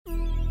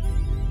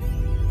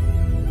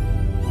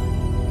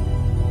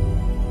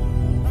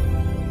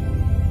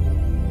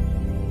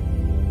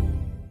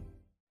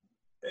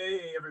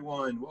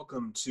everyone.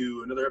 Welcome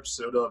to another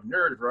episode of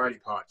Nerd Variety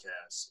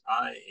Podcast.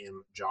 I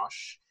am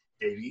Josh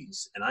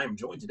Davies, and I am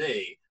joined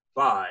today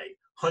by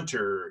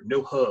Hunter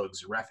No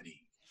Hugs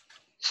Rafferty.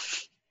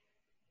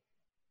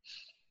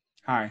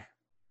 Hi.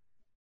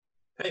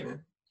 Hey, man.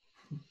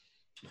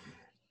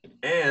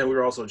 And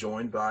we're also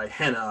joined by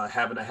Hannah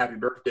having a happy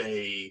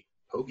birthday,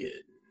 Hogan.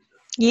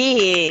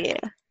 Yeah.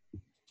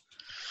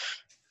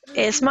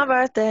 It's my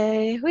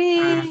birthday.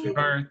 Happy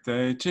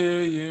birthday to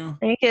you.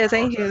 Thank you,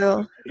 thank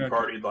you.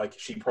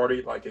 She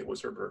partied like it was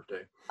her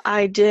birthday.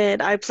 I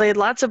did. I played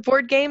lots of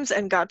board games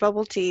and got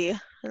bubble tea,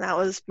 and that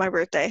was my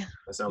birthday.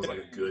 That sounds like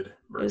a good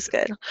birthday. It was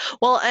good.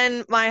 Well,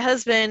 and my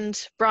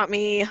husband brought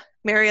me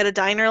Marietta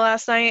Diner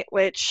last night,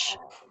 which,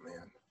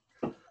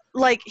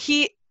 like,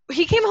 he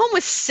came home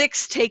with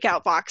 6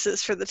 takeout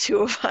boxes for the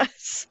two of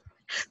us.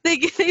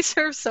 They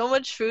serve so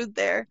much food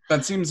there.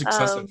 That seems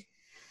excessive.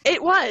 It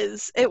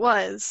was.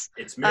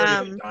 It's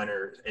Marietta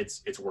Diner.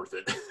 It's worth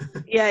it.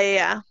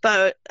 Yeah.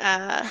 But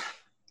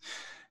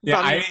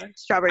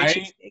strawberry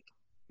cheesecake.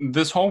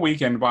 This whole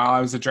weekend while I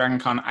was at Dragon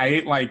Con, I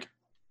ate like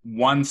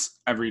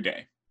once every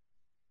day.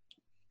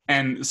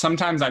 And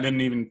sometimes I didn't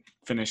even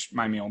finish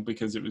my meal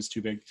because it was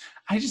too big.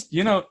 I just,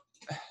 I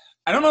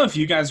don't know if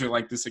you guys are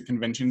like this at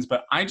conventions,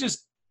 but I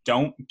just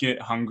don't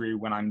get hungry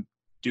when I'm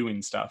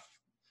doing stuff.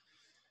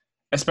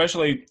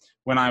 Especially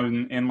when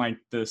I'm in like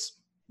this,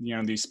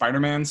 these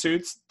Spider-Man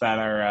suits that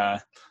are,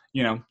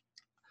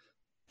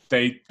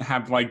 they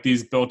have like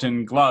these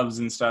built-in gloves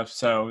and stuff.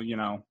 So,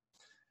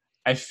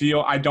 I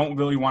feel I don't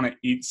really want to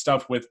eat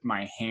stuff with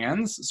my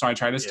hands. So I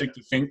try to stick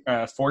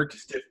to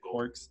forks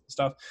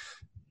stuff.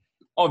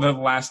 Oh, the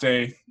last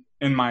day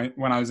when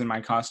I was in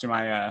my costume,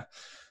 I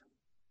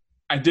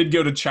did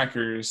go to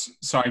Checkers.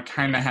 So I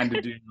kind of had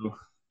to do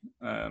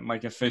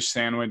like a fish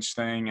sandwich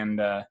thing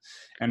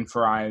and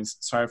fries.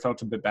 So I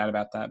felt a bit bad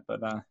about that,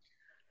 but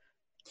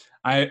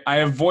I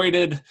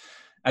avoided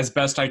as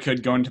best I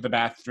could going to the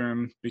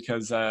bathroom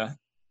because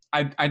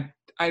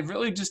I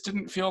really just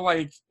didn't feel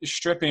like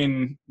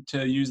stripping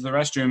to use the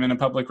restroom in a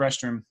public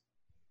restroom.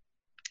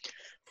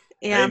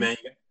 Yeah. Hey man,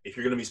 if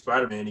you're gonna be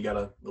Spider-Man, you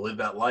gotta live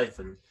that life.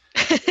 And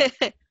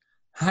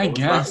I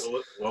guess.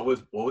 What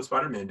would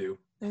Spider-Man do?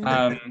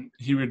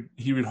 He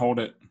would hold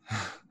it.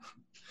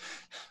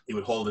 He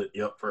would hold it,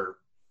 for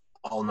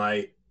all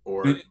night,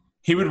 or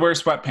he would wear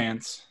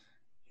sweatpants.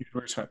 He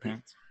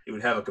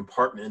would have a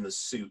compartment in the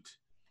suit.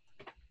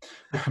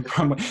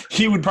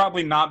 He would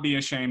probably not be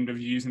ashamed of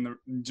using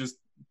just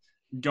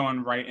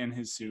going right in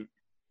his suit.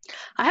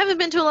 I haven't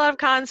been to a lot of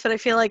cons, but I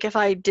feel like if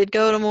I did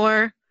go to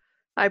more,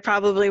 I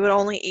probably would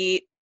only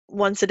eat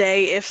once a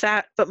day, if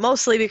that, but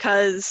mostly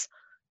because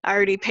I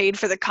already paid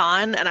for the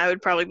con and I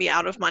would probably be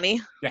out of money.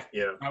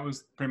 Yeah. That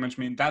was pretty much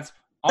me. That's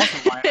also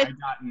why I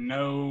got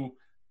no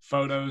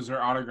photos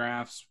or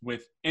autographs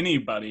with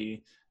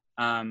anybody,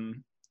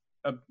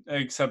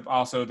 except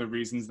also the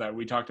reasons that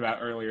we talked about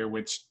earlier,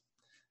 which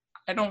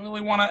I don't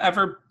really want to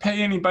ever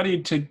pay anybody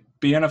to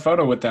be in a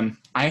photo with them.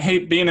 I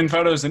hate being in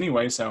photos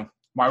anyway, so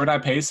why would I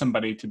pay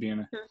somebody to be in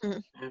it?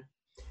 Mm-hmm.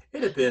 It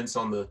depends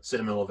on the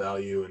sentimental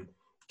value and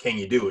can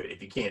you do it?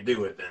 If you can't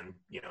do it, then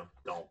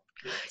don't.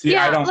 See,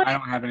 I don't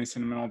have any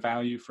sentimental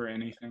value for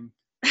anything.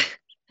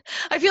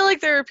 I feel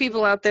like there are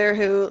people out there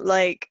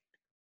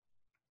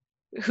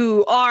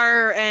who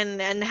are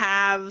and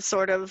have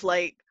sort of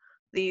like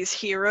these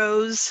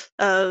heroes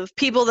of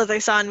people that they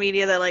saw in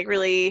media that like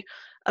really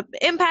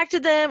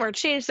impacted them or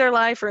changed their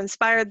life or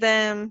inspired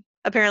them.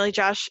 Apparently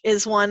Josh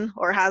is one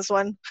or has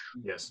one.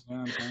 Yes.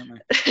 Yeah, apparently.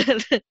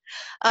 So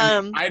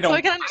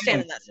I can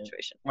understand in that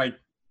situation. Like,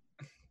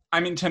 I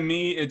mean, to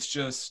me, it's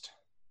just,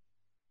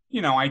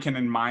 I can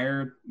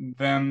admire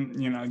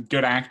them,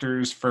 good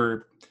actors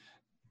for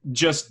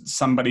just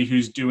somebody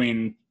who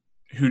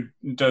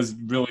does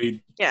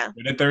really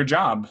good at their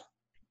job.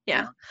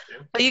 Yeah.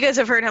 Well, you guys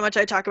have heard how much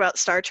I talk about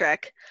Star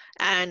Trek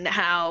and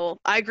how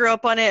I grew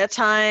up on it a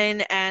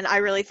ton, and I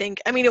really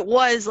think, it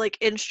was like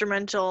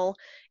instrumental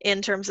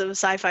in terms of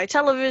sci-fi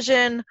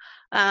television,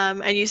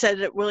 and you said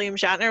that William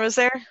Shatner was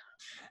there?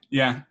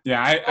 Yeah,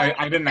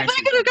 I didn't actually. If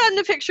I could have gotten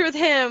a picture with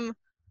him,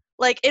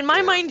 like, in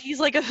my mind, he's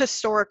like a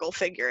historical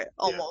figure,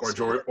 almost.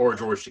 Yeah, or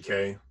George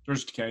Takei.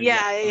 George Takei.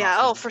 Yeah.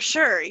 Oh, for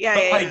sure.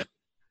 Yeah.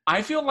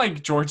 I feel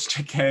like George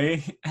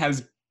Takei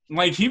has,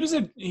 like, he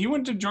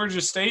went to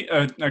Georgia State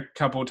a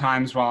couple of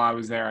times while I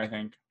was there, I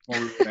think, while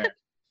we were there.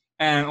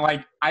 And,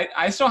 like,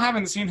 I still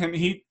haven't seen him.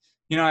 He,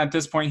 at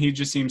this point, he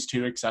just seems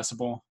too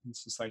accessible.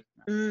 It's just like.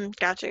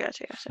 Gotcha.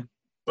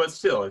 But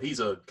still, if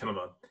he's a kind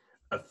of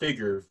a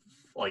figure,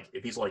 like,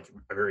 if he's, like,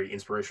 a very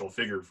inspirational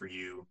figure for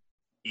you,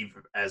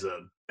 even as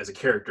a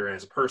character and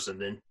as a person,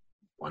 then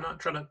why not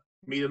try to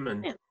meet him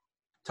and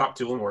talk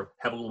to him or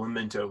have a little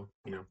memento,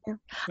 Yeah.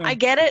 I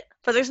get it,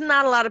 but there's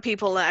not a lot of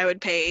people that I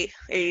would pay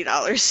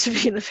 $80 to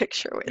be in the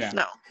picture with. Yeah.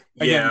 No.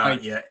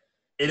 Yeah.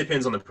 It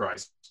depends on the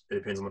price.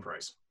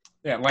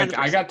 Yeah, like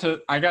 100%.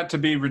 I got to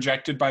be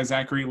rejected by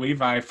Zachary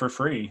Levi for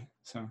free.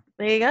 So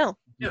there you go.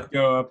 Yeah.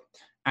 Go up,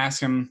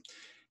 ask him,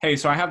 hey,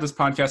 so I have this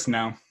podcast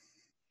now.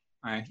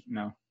 I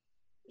know.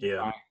 Yeah.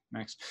 Bye.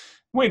 Next.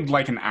 waited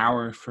like an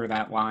hour for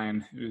that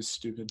line. It was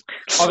stupid.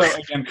 Although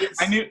again,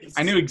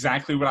 I knew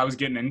exactly what I was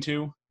getting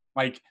into.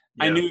 Like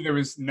I knew there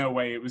was no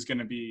way it was going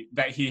to be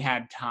that he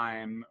had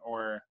time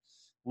or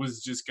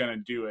was just going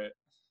to do it.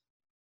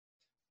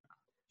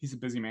 He's a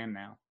busy man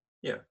now.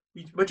 Yeah,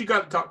 but you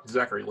got to talk to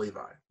Zachary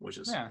Levi, which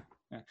is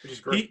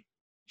great.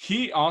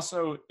 He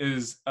also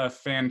is a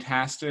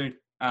fantastic.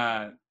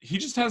 He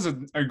just has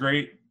a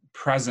great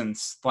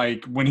presence.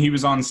 Like when he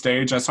was on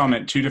stage, I saw him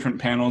at 2 different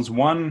panels.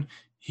 One,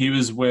 he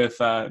was with.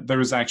 There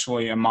was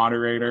actually a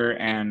moderator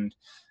and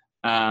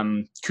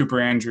Cooper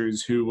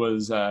Andrews, who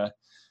was.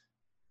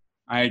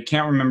 I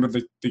can't remember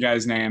the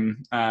guy's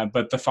name,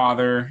 but the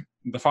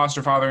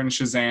foster father in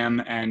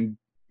Shazam, and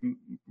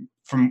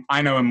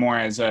I know him more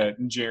as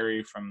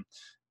Jerry from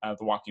The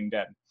Walking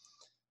Dead.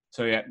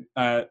 So yeah,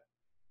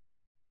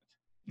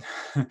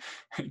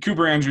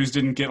 Cooper Andrews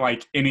didn't get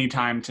like any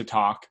time to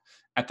talk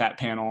at that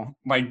panel.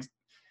 Like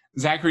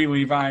Zachary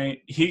Levi,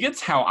 he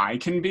gets how I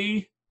can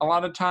be a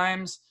lot of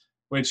times,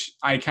 which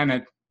I kind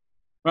of.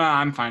 Well,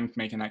 I'm fine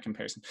making that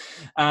comparison.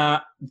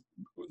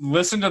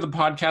 Listen to the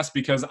podcast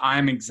because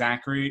I'm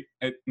exactly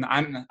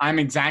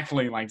like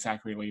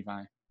Zachary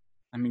Levi.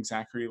 I'm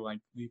exactly like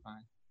Levi.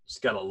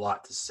 Just got a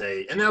lot to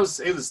say, and he was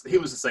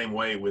the same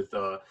way with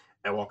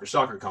at Walker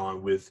Soccer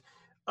Con with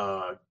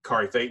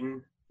Kari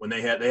Phaeton when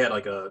they had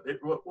like it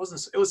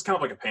was kind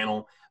of like a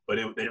panel, but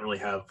they didn't really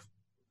have.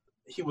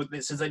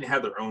 Since they didn't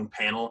have their own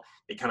panel,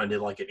 they kind of did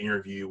like an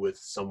interview with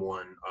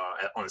someone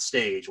on a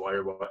stage while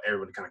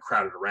everybody kind of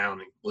crowded around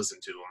and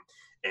listened to him.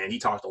 And he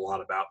talked a lot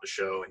about the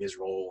show and his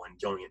role and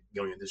going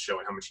into the show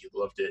and how much he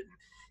loved it. And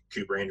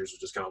Cooper Andrews was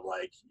just kind of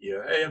like,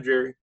 yeah, hey, I'm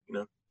Jerry. You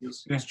know, he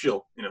was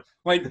chill. You know,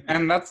 like,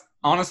 and that's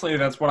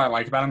what I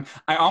like about him.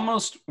 I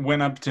almost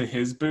went up to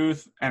his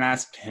booth and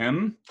asked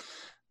him,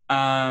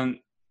 but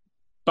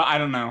I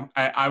don't know.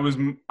 I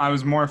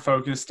was more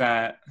focused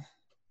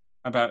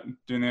about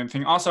doing the other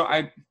thing. Also,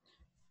 I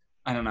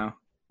don't know.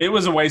 It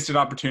was a wasted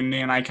opportunity,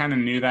 and I kind of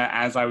knew that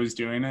as I was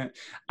doing it.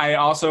 I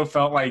also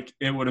felt like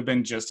it would have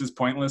been just as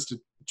pointless to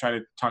try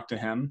to talk to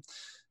him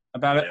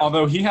about it,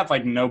 although he had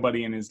like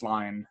nobody in his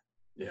line.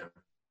 Yeah,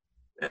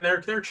 and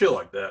they're chill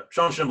like that.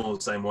 Sean Schimmel was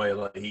the same way.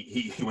 Like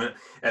he went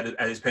at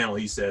his panel.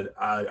 He said,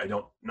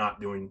 not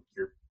doing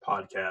your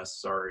podcast.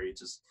 Sorry,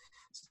 it's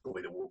the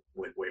way it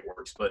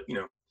works. But you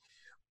know,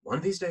 one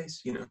of these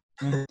days, you know.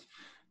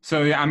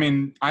 So yeah, I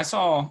mean, I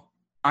saw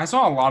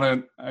a lot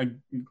of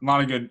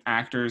good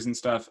actors and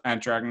stuff at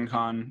Dragon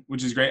Con,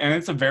 which is great, and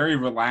it's a very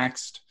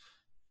relaxed.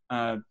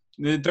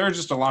 There are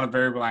just a lot of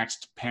very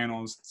relaxed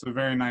panels. It's a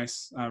very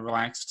nice,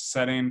 relaxed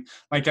setting.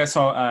 Like I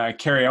saw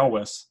Cary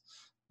Elwes.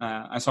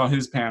 I saw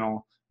his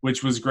panel,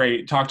 which was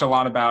great. Talked a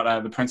lot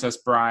about The Princess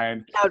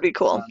Bride. That would be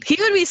cool. He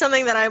would be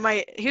something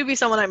that he would be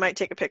someone I might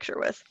take a picture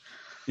with.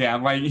 Yeah,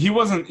 like he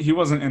wasn't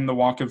in the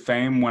Walk of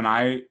Fame when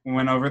I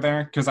went over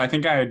there because I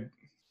think I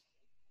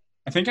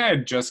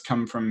had just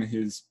come from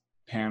his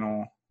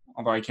panel,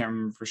 although I can't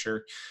remember for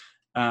sure.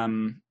 But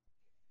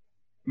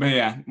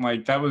yeah,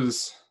 like that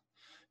was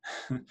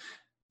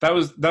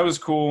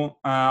cool.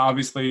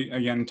 Obviously,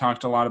 again,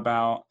 talked a lot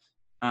about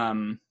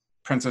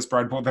Princess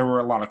Bride. Well, there were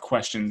a lot of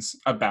questions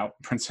about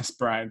Princess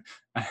Bride.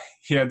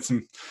 He had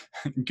some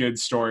good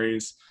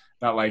stories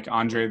about like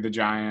Andre the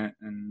Giant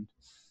and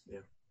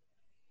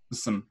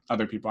some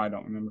other people I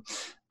don't remember.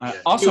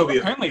 Also,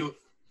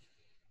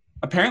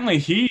 apparently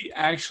he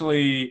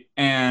actually,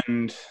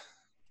 and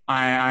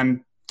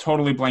I'm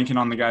totally blanking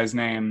on the guy's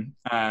name,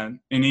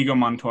 Inigo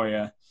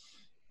Montoya.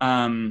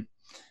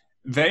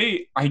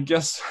 They, I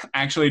guess,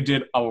 actually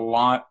did a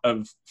lot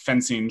of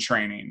fencing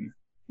training,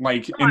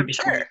 like in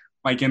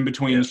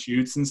between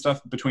shoots and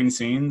stuff, between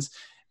scenes.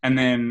 And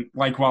then,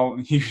 like, while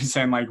he was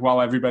saying, like,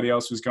 while everybody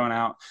else was going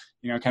out,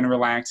 you know, kind of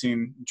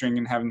relaxing,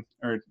 drinking, having,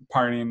 or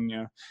partying, you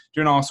know,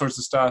 doing all sorts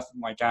of stuff,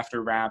 like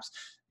after wraps,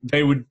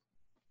 they would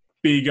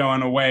be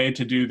going away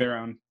to do their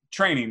own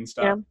training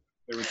stuff.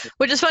 Yeah.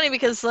 Which is funny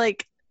because,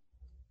 like,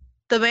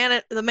 the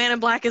man in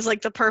black is,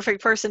 like, the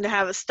perfect person to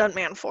have a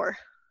stuntman for.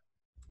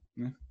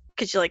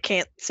 Because you, like,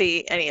 can't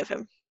see any of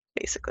him,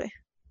 basically.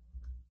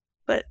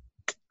 But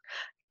I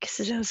guess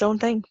it's his own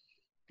thing.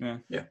 Yeah.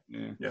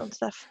 Own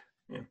stuff.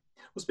 Yeah.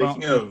 Well,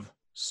 speaking of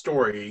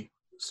story,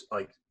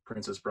 like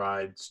Princess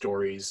Bride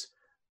stories,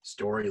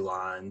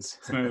 storylines.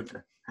 Smooth.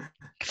 Really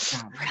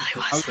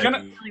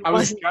I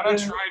was gonna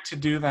try to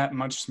do that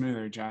much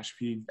smoother, Josh.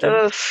 If you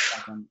give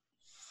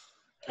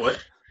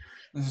What?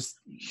 It was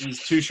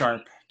too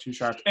sharp.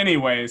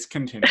 Anyways,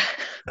 continue.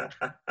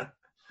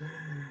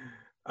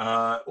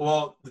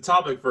 Well, the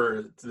topic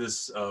for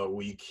this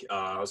week,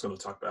 I was going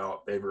to talk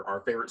about our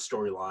favorite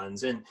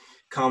storylines in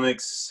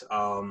comics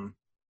and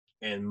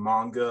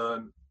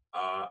manga.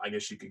 I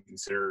guess you could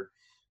consider,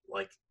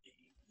 like,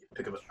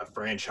 pick up a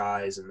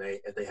franchise, and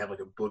if they have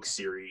like a book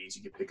series,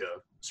 you could pick a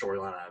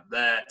storyline out of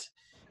that.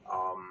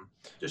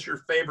 Just your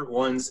favorite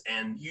ones,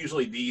 and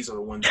usually these are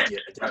the ones that get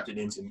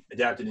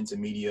adapted into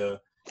media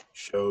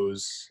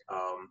shows.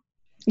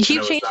 You I keep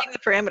know it's changing not. the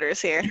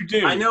parameters here. You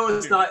do. I know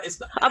it's not. It's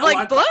not. I'm oh,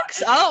 like,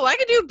 books? Oh, I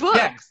can do books.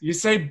 Yeah, you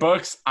say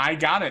books. I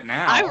got it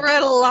now. I've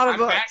read a lot of I'm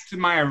books. back to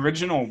my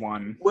original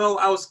one. Well,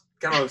 I was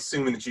kind of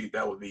assuming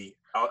that would be.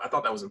 I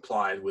thought that was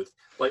implied with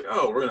like,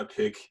 oh, we're gonna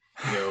pick,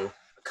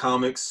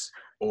 comics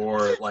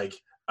or like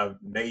a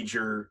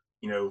major,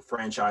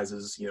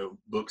 franchises,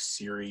 book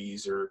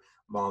series or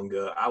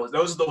manga.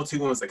 Those are the two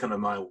ones that come to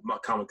mind.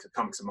 Comics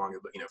and manga,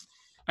 but All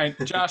right,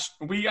 Josh,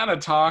 we gotta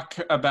talk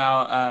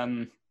about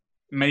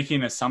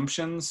making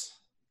assumptions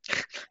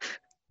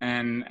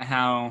and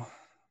how.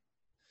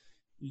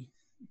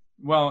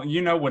 Well,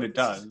 you know what it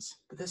does.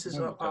 But this is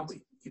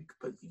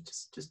but you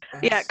just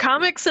ask. Yeah,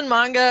 comics and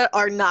manga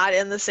are not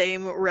in the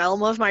same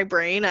realm of my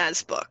brain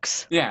as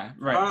books. Yeah,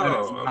 right.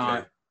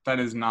 Oh, that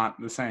is not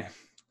the same.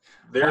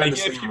 They're Like, in the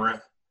same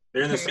realm.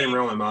 They're in the same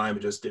realm of mine,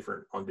 but just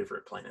on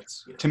different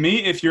planets. To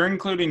me, if you're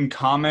including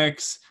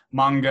comics,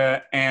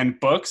 manga, and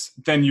books,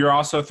 then you're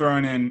also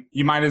throwing in.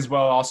 You might as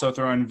well also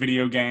throw in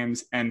video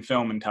games and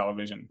film and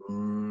television.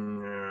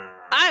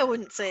 I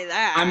wouldn't say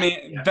that. I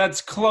mean, that's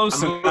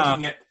close enough.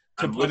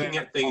 I'm looking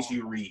at things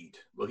you read.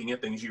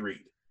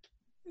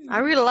 I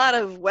read a lot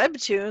of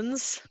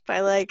webtoons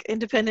by like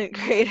independent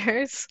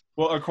creators.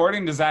 Well,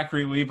 according to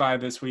Zachary Levi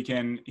this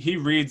weekend, he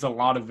reads a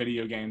lot of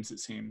video games, it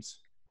seems.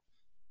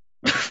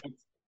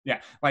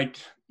 Yeah,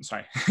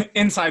 sorry,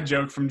 inside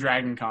joke from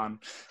Dragon Con.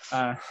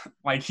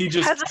 He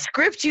just has a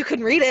script, you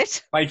can read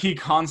it. Like, he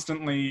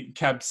constantly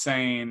kept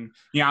saying,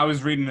 I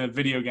was reading a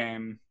video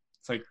game.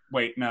 It's like,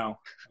 wait, no.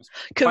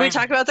 Could we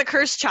talk about The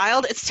Cursed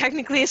Child? It's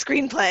technically a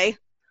screenplay.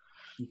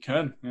 You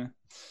could, yeah.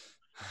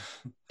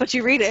 But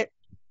you read it.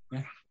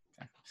 Yeah.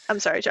 I'm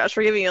sorry, Josh.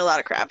 We're giving you a lot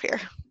of crap here.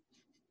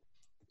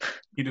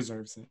 He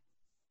deserves it.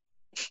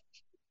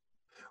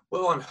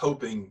 Well, I'm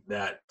hoping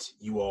that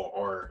you all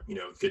are,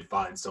 could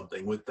find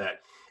something with that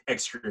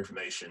extra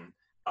information.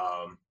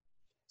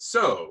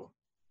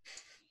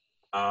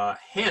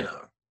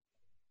 Hannah,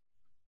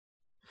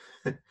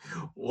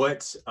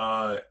 what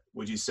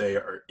would you say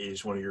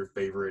is one of your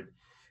favorite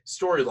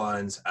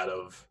storylines out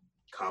of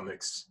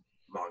comics,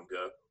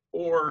 manga,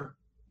 or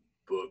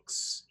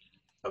books?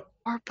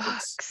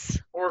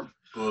 Or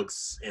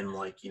books in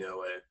like, a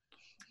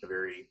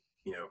very,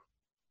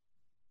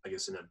 I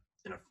guess in a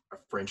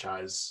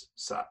franchise,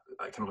 kind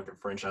of like a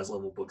franchise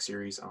level book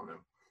series. I don't know.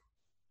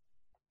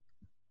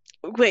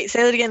 Wait,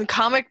 say that again.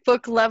 Comic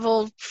book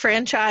level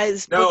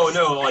franchise. No,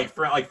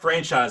 like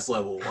franchise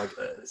level, like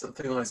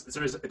something like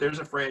if there's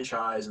a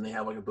franchise and they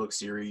have like a book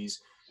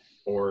series,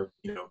 or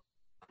a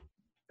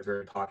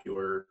very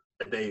popular.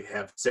 They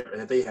have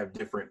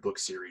different book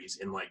series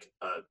in like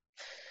a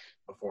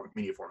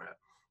media format.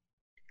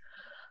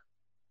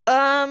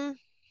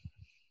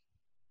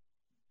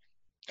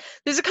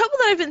 There's a couple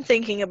that I've been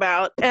thinking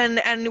about,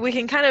 and we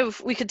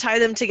could tie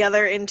them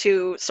together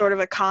into sort of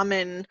a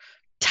common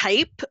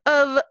type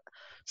of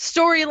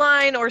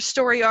storyline or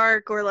story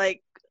arc, or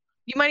like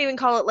you might even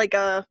call it like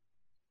a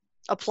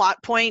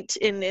plot point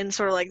in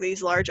sort of like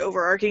these large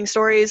overarching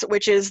stories,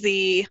 which is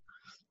the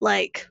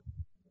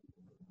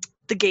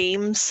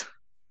games,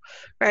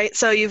 right?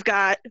 So you've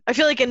got, I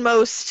feel like in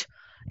most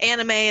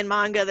anime and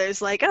manga,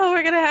 there's like, oh,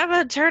 we're gonna have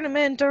a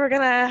tournament, or we're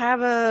gonna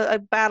have a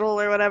battle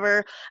or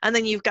whatever, and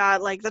then you've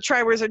got like the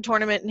Triwizard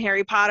Tournament in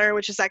Harry Potter,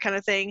 which is that kind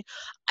of thing.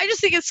 I just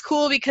think it's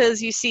cool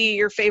because you see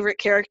your favorite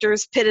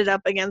characters pitted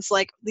up against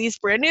like these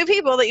brand new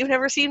people that you've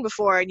never seen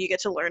before, and you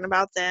get to learn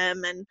about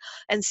them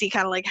and see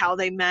kind of like how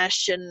they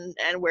mesh and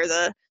where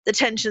the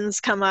tensions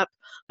come up.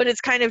 But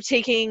it's kind of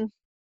taking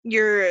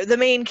the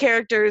main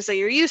characters that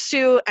you're used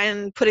to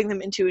and putting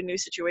them into a new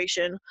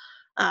situation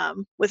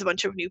with a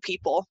bunch of new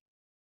people,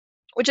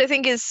 which I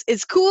think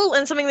is cool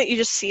and something that you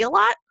just see a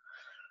lot.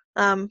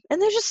 And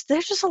they're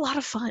just a lot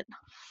of fun.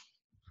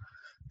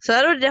 So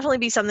that would definitely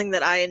be something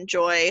that I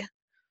enjoy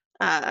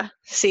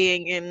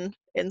seeing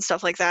in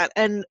stuff like that.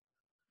 And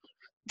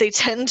they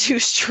tend to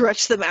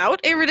stretch them out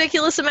a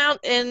ridiculous amount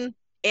in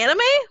anime,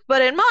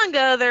 but in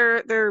manga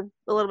they're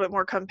a little bit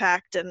more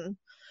compact, and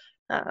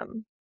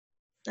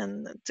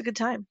it's a good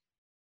time.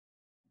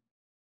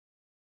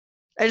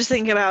 I just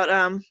think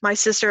about my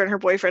sister and her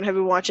boyfriend have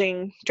been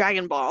watching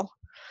Dragon Ball.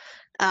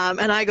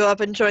 And I go up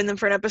and join them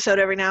for an episode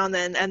every now and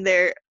then, and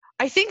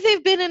I think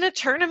they've been in a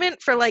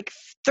tournament for like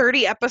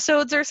 30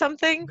 episodes or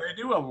something.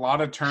 They do a lot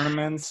of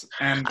tournaments,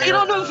 and I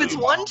don't know if it's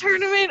one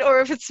tournament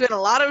or if it's been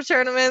a lot of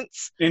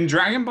tournaments. In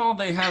Dragon Ball,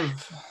 they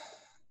have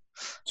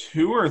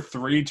 2 or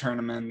 3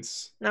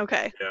 tournaments.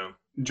 Okay. Yeah.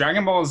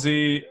 Dragon Ball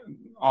Z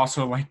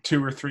also like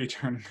 2 or 3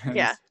 tournaments.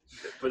 Yeah.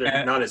 But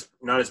they're not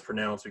as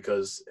pronounced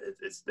because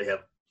they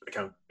have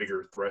kind of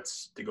bigger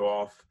threats to go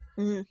off.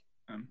 Mm-hmm.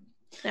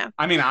 Yeah.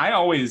 I mean, I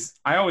always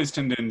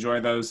tend to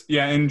enjoy those.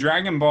 Yeah, in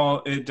Dragon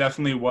Ball, it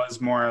definitely was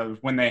more of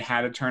when they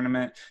had a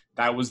tournament,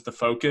 that was the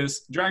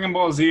focus. Dragon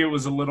Ball Z, it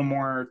was a little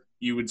more,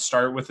 you would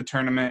start with a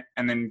tournament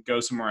and then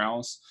go somewhere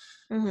else.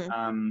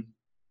 Mm-hmm.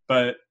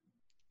 But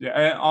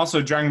yeah,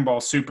 also Dragon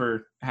Ball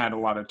Super had a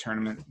lot of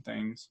tournament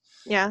things.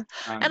 Yeah.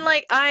 And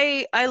like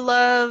I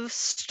love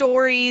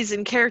stories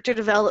and character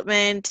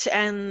development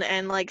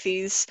and like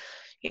these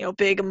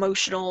big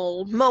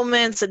emotional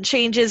moments and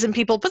changes in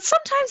people, but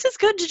sometimes it's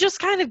good to just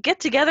kind of get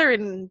together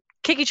and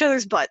kick each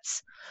other's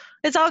butts.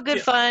 It's all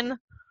good fun.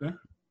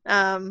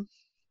 Yeah.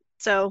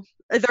 So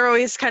they're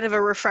always kind of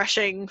a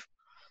refreshing.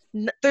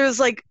 There's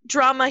like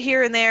drama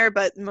here and there,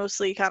 but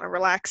mostly kind of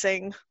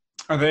relaxing.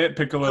 Are they at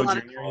Piccolo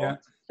Junior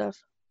yet?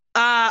 Stuff.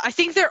 I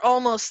think they're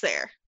almost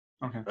there.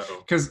 Okay,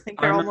 because I think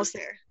they're almost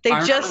there. They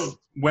just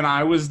when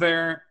I was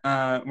there,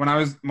 when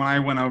I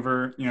went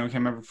over,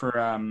 came over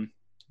for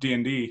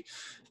D&D,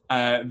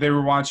 they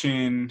were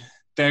watching.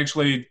 They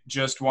actually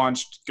just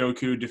watched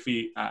Goku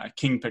defeat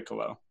King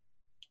Piccolo.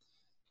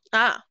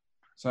 Ah.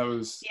 So that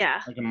was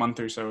like a month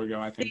or so ago,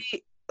 I think.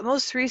 The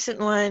most recent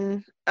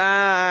one,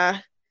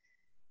 I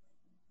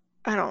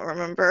don't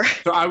remember.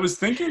 So I was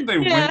thinking they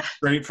went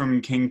straight from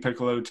King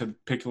Piccolo to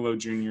Piccolo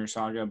Junior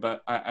Saga,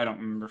 but I don't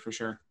remember for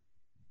sure.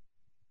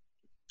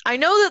 I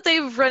know that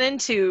they've run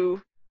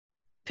into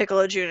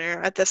Piccolo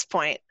Jr. at this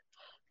point,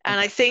 and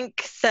I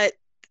think that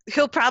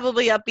he'll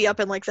probably be up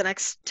in like the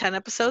next 10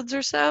 episodes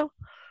or so.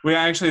 Well,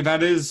 actually,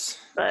 that is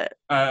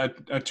a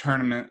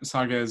tournament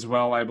saga as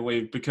well, I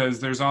believe, because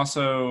there's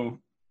also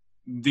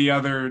the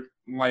other,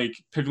 like,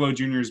 Piccolo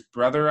Jr.'s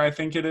brother, I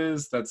think it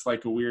is, that's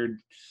like a weird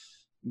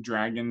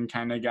dragon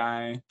kind of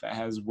guy that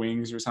has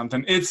wings or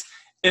something. It's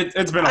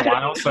been a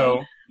while,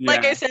 so yeah.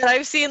 Like I said,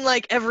 I've seen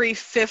like every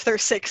 5th or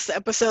 6th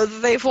episode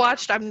that they've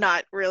watched. I'm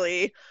not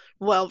really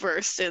well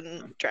versed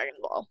in Dragon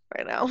Ball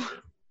right now.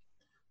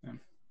 Yeah.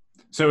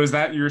 So is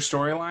that your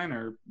storyline,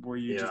 or were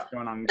you just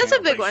going on? That's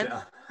a big one.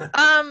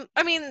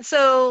 I mean,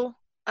 so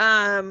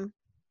the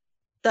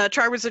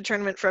Triwizard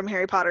Tournament from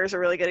Harry Potter is a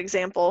really good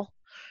example,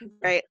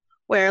 right?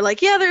 Where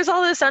like, there's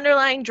all this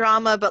underlying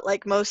drama, but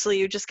like mostly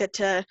you just get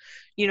to,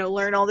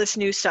 learn all this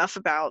new stuff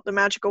about the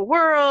magical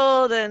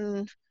world,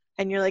 and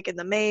you're like in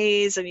the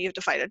maze and you have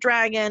to fight a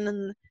dragon,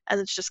 and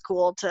it's just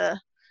cool to.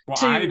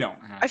 I don't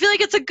have. I feel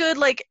like it's a good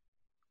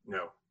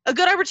a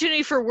good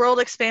opportunity for world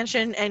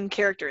expansion and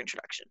character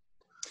introduction.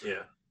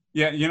 Yeah.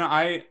 Yeah,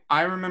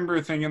 I remember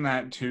thinking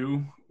that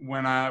too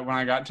when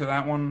I got to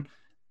that one,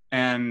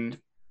 and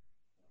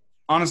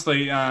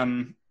honestly,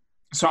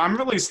 so I'm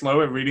really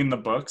slow at reading the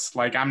books.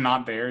 Like, I'm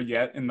not there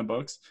yet in the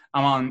books.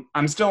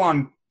 I'm still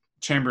on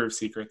Chamber of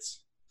Secrets.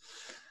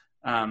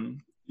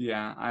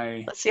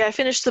 Let's see, I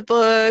finished the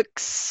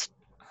books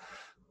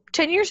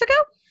 10 years ago.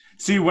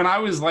 See, when I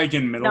was like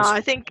in middle school. No,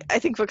 I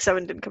think book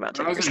 7 didn't come out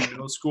 10 years ago. When I was in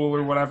middle school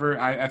or whatever,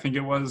 I think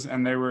it was,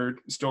 and they were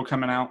still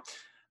coming out,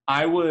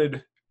 I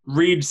would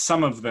read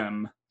some of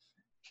them.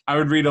 I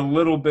would read a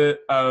little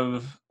bit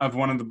of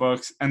one of the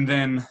books, and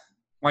then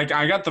like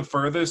I got the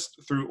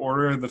furthest through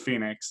Order of the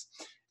Phoenix,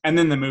 and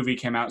then the movie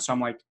came out, so I'm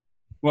like,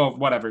 well,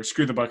 whatever,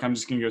 screw the book, I'm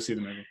just gonna go see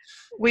the movie.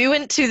 We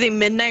went to the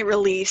midnight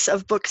release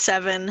of book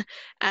 7,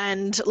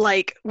 and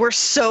like we're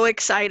so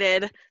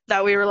excited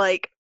that we were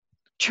like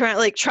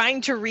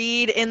trying to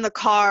read in the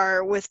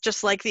car with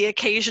just like the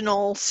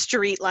occasional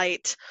street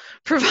light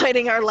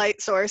providing our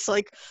light source,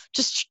 like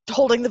just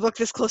holding the book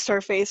this close to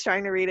our face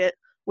trying to read it.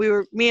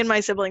 Me and my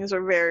siblings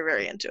were very,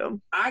 very into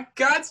them. I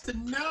got to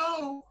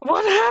know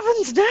what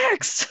happens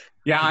next.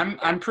 Yeah,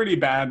 I'm pretty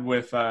bad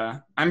with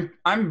I'm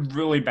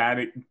really bad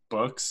at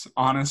books,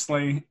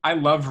 honestly. I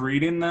love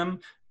reading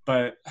them,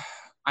 but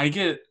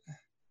I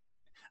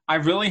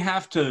really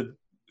have to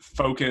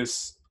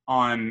focus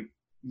on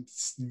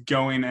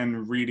going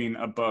and reading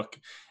a book,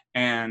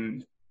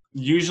 and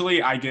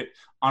usually I do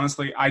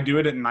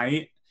it at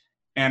night,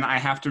 and I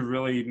have to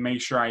really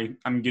make sure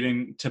I'm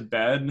getting to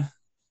bed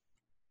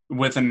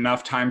with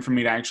enough time for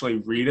me to actually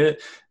read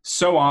it.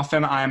 So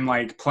often I'm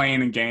like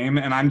playing a game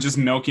and I'm just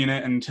milking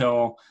it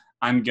until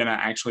I'm gonna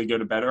actually go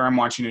to bed, or I'm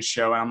watching a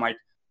show and I'm like,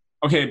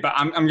 okay, but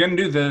I'm gonna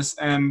do this,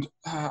 and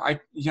I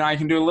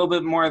can do a little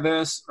bit more of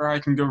this, or I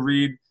can go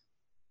read.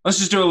 Let's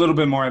just do a little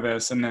bit more of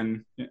this, and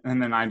then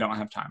I don't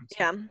have time. So.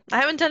 Yeah, I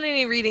haven't done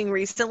any reading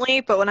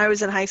recently, but when I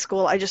was in high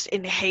school, I just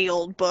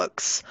inhaled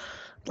books.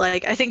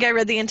 Like, I think I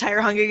read the entire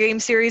Hunger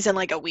Games series in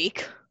like a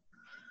week.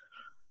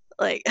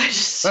 Like,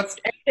 that's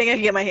anything I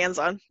can get my hands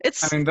on.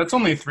 That's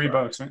only 3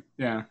 books, right?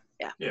 Yeah.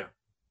 Yeah.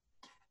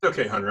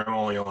 Okay, Hunter, I'm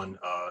only on.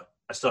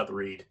 I still have to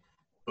read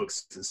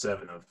books 6 and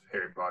 7 of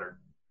Harry Potter.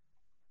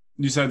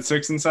 You said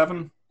 6 and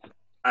 7?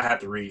 I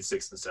have to read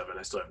 6 and 7.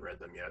 I still haven't read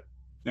them yet.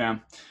 Yeah.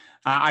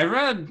 I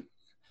read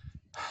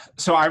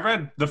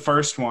the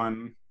first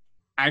one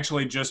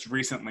actually just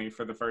recently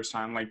for the first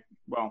time, like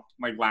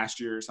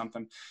last year or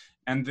something.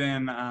 And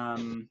then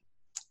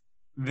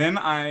when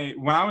I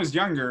was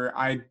younger,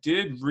 I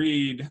did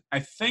read, I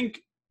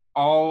think,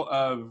 all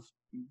of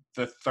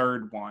the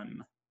third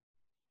one.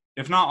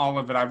 If not all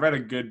of it, I read a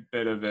good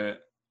bit of it.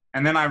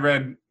 And then I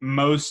read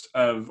most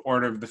of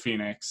Order of the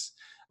Phoenix.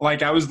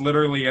 Like, I was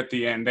literally at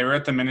the end. They were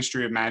at the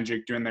Ministry of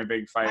Magic doing their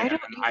big fight. Why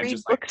don't you read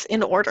books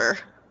in order?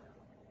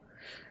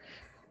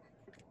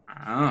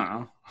 I don't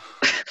know.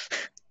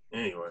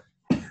 Anyway,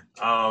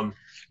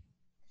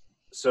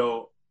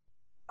 so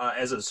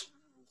as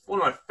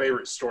one of my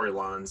favorite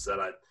storylines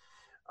that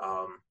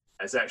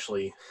as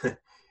actually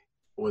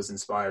was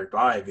inspired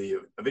by a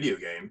video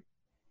game,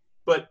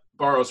 but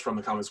borrows from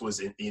the comics was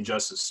the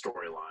Injustice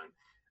storyline.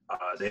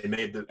 They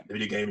made the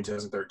video game in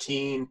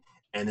 2013,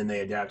 and then they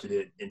adapted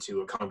it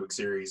into a comic book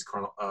series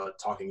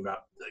talking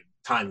about the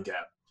time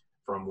gap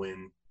from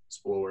when,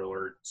 spoiler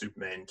alert,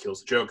 Superman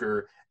kills the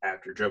Joker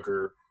after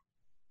Joker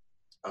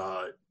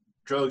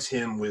drugs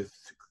him with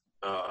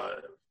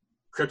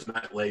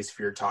kryptonite-laced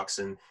fear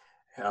toxin,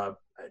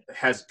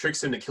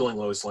 tricks him to killing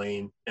Lois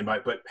Lane,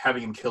 but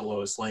having him kill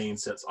Lois Lane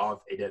sets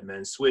off a dead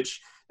man's switch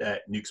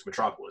that nukes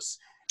Metropolis,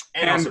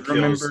 and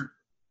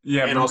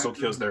also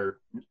kills their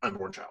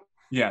unborn child.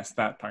 Yes,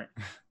 that part.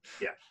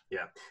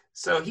 Yeah.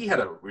 So he had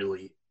a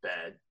really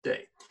bad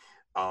day,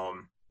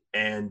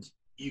 and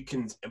you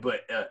can,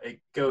 but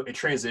it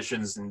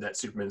transitions in that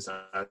Superman's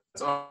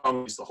it's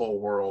almost the whole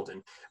world,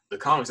 and the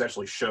comics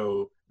actually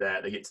show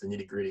that they get to the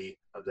nitty gritty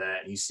of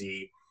that, and you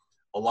see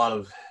a lot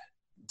of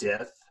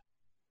death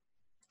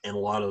and a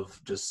lot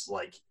of just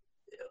like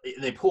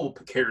they pull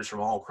characters from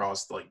all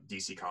across like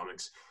DC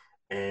Comics,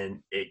 and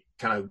it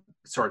kind of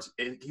starts.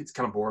 It's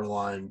kind of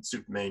borderline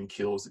Superman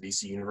kills the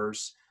DC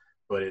universe,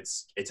 but it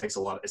takes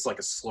a lot. It's like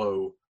a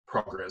slow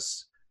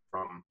progress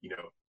from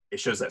it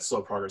shows that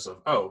slow progress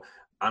of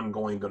I'm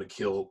going to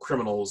kill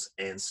criminals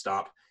and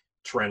stop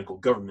tyrannical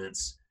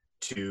governments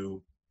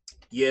to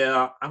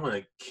I'm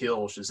going to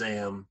kill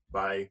Shazam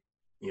by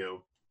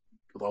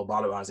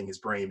lobotomizing his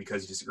brain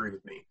because he disagreed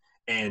with me,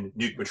 and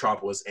nuke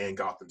Metropolis and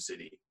Gotham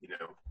City.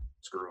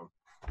 Screw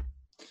them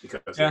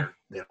because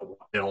they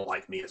don't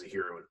like me as a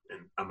hero,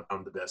 and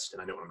I'm the best,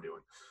 and I know what I'm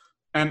doing.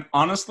 And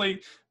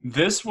honestly,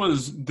 this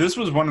was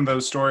one of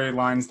those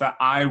storylines that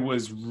I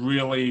was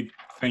really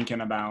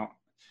thinking about,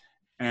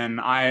 and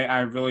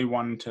I really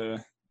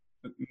wanted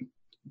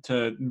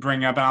to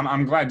bring up. And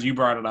I'm glad you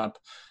brought it up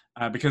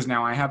because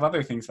now I have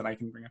other things that I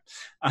can bring up.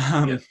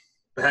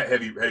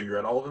 Have you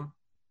read all of them?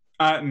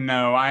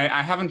 No,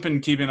 I haven't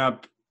been keeping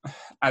up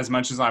as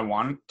much as I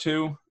want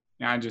to.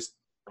 I just.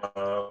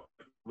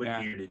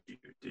 What year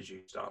did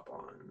you stop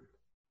on?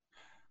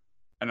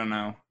 I don't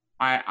know.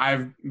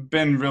 I've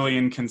been really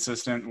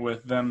inconsistent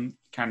with them,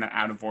 kind of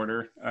out of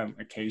order.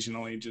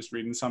 Occasionally, just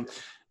reading some.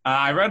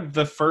 I read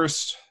the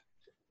first.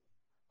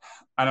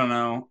 I don't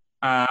know.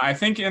 I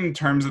think in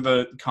terms of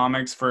the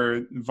comics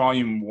for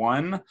Volume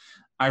 1,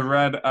 I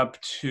read up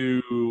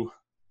to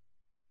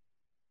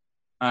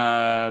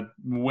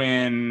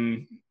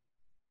when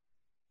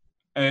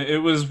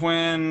it was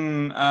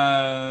when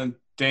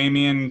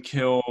Damian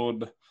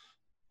killed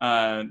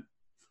Nightwing.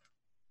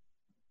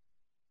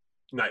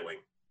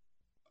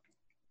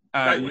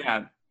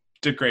 Yeah,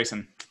 Dick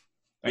Grayson.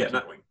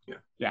 Nightwing.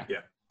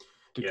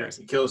 Dick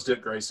Grayson. He kills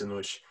Dick Grayson,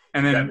 which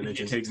and then Batman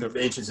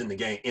mentions in the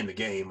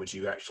game, which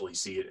you actually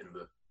see it in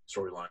the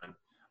storyline.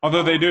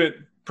 Although they do it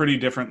pretty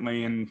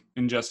differently in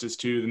Injustice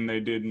 2 than they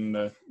did in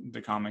the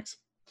comics.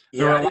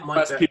 There were a lot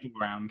less people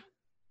around.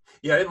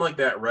 Yeah, I didn't like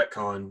that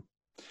retcon.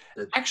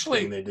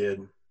 Actually, thing they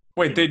did.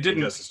 Wait, they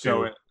didn't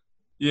show it.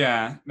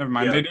 Yeah, never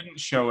mind. Yeah. They didn't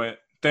show it.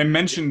 They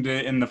mentioned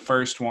it in the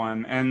first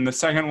one, and the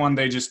second one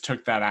they just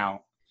took that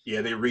out.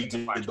 Yeah, they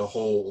redid the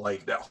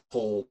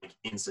whole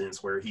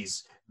instance where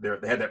he's there.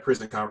 They had that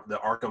the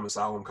Arkham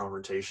Asylum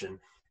confrontation,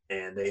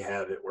 and they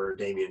have it where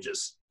Damian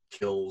just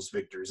kills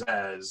Victor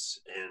Zsasz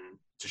and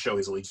to show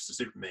his allegiance to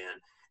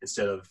Superman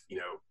instead of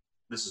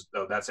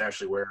that's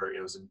actually where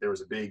there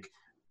was a big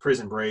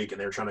prison break and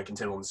they were trying to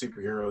contend on the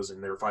superheroes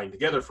and they were fighting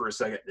together for a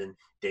second. Then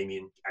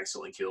Damian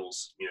accidentally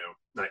kills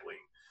Nightwing.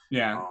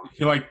 Yeah,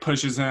 he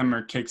pushes him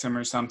or kicks him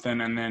or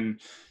something, and then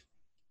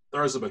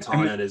throws a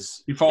baton at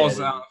his. He falls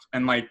out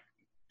and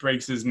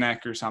breaks his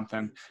neck or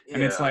something,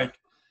 and it's that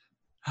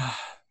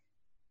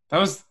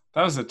was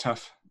a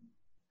tough.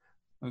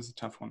 That was a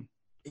tough one.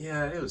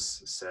 Yeah, it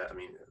was sad. I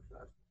mean,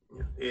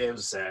 it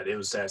was sad. It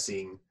was sad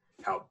seeing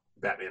how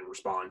Batman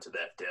responded to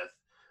that death.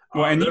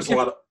 Well,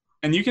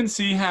 and you can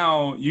see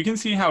how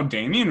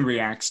Damian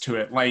reacts to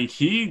it.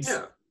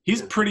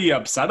 He's pretty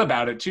upset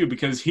about it too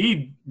because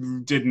he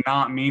did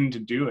not mean to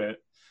do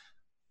it.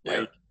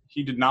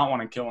 He did not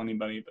want to kill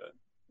anybody, but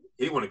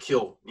he didn't want to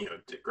kill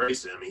Dick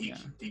Grayson. I mean,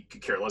 he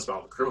could care less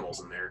about the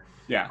criminals in there.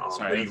 Yeah,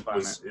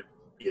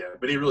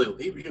 but he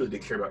really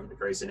did care about Dick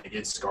Grayson. It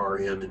did scar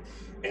him,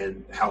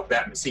 and how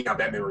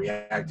Batman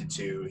reacted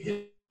to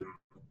him,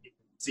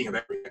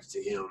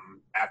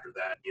 after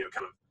that,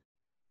 kind of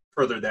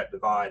furthered that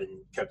divide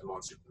and kept him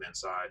on Superman's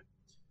side.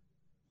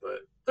 But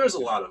there's a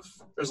lot of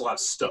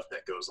stuff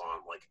that goes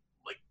on, like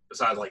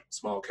besides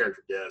small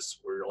character deaths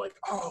where you're like,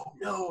 oh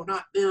no,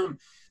 not them.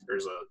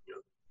 There's a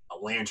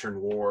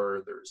Lantern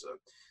War. There's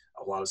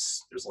a lot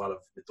of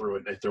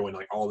they throw in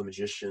all the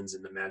magicians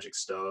and the magic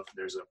stuff.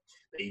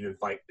 They even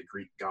fight the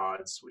Greek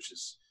gods, which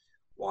is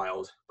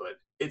wild. But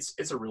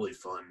it's a really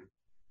fun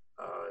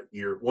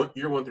year 1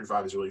 through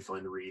 5 is really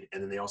fun to read,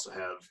 and then they also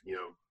have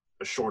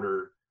a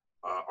shorter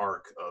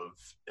arc of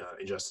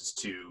Injustice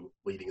 2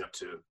 leading up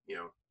to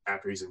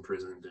after he's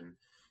imprisoned and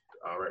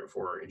right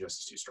before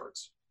Injustice 2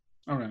 starts.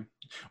 Okay.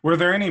 Were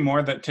there any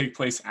more that take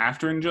place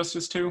after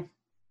Injustice 2?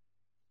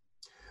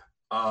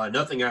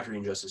 Nothing after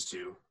Injustice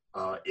 2.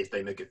 If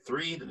they make it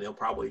 3, then they'll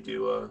probably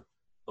do a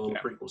little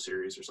prequel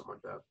series or something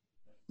like that.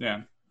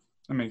 Yeah,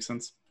 that makes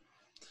sense.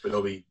 But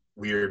it'll be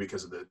weird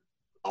because of the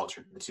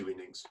two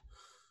endings.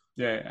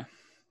 Yeah.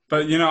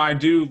 But I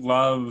do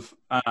love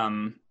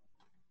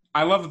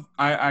I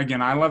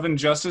love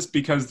Injustice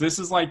because this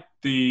is like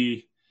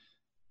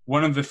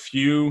one of the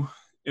few,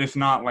 if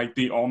not like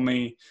the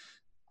only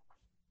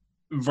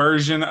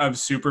version of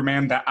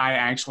Superman that I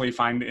actually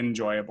find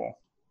enjoyable.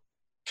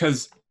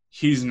 Cuz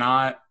he's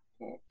not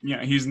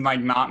he's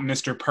like not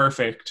Mr.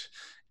 Perfect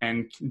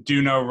and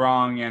do no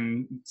wrong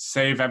and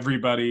save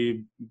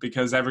everybody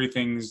because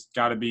everything's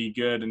got to be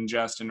good and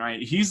just and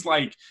right. He's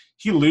like,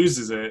 he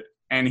loses it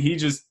and he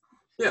just,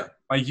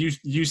 like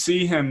you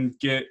see him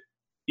get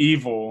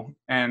evil,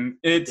 and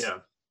it's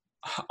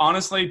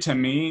honestly, to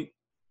me,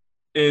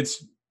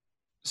 it's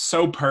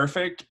so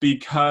perfect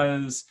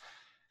because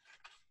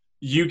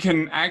you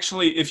can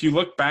actually, if you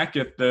look back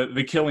at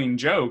the Killing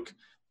Joke,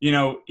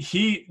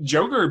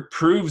 Joker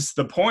proves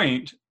the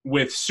point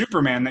with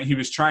Superman that he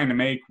was trying to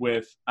make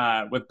with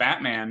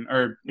Batman,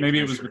 or maybe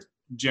it was with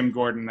Jim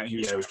Gordon that he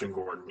was. Yeah, it was Jim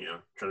Gordon.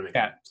 Trying to make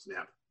that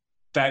snap.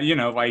 That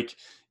like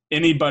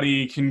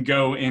anybody can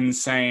go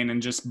insane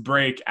and just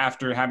break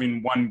after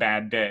having one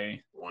bad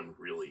day. One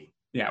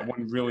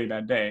really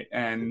bad day,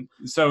 and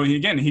so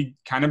he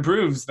kind of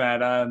proves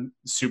that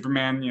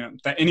Superman,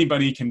 that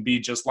anybody can be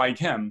just like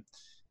him,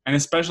 and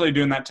especially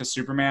doing that to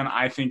Superman,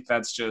 I think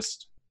that's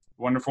just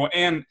wonderful,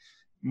 and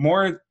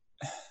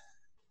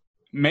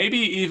maybe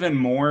even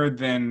more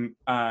than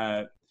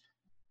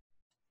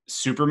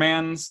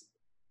Superman's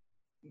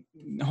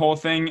whole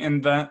thing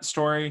in that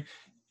story.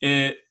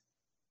 It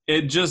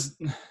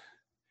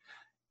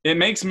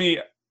makes me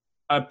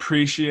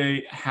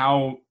appreciate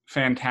how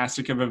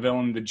fantastic of a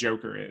villain the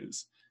Joker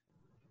is,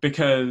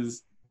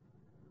 because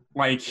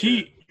like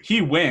he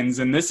wins,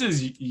 and this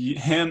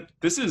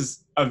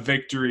is a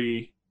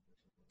victory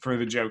for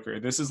the Joker.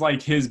 This is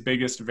like his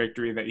biggest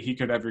victory that he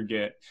could ever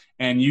get,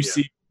 and you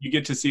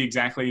get to see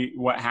exactly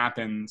what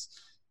happens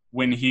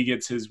when he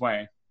gets his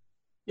way.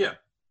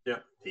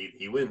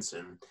 He wins,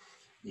 and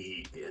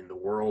the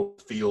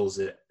world feels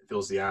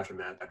the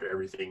aftermath after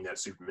everything that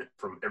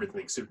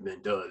Superman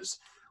does,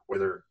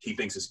 whether he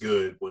thinks it's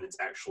good when it's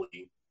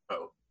actually,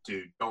 oh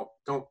dude, don't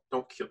kill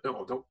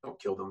them,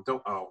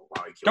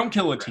 don't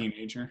kill a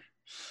teenager,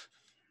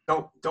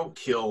 don't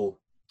kill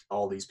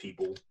all these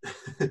people.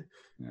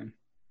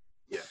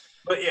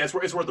 But it's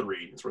worth a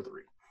read.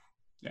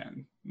 Yeah,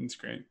 it's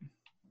great.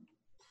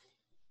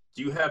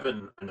 Do you have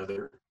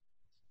another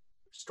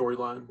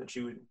storyline that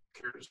you would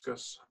care to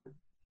discuss?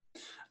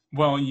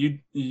 Well,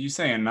 you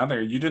say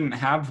another. You didn't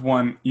have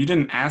one. You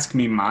didn't ask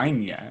me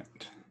mine yet.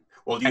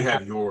 Well, do you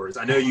have yours?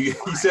 I know you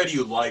said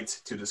you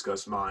liked to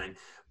discuss mine,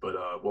 but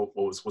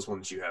what's one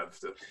that you have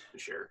to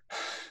share?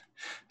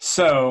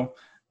 So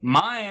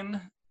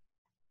mine,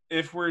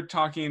 if we're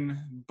talking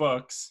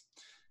books,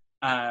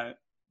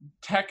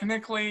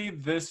 technically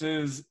this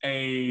is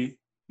a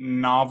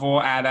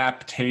novel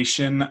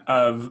adaptation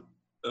of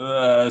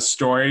a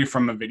story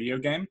from a video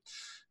game.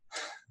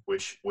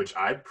 Which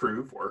I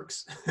prove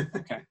works.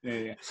 Okay.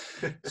 Yeah.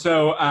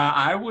 So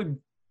I would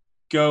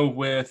go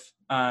with,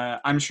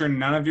 I'm sure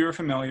none of you are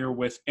familiar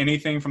with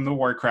anything from the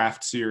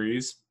Warcraft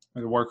series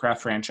or the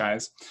Warcraft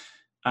franchise,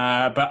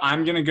 but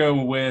I'm going to go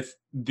with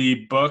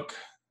the book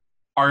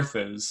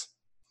Arthas,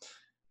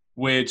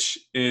 which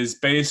is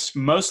based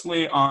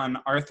mostly on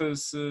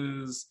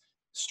Arthas's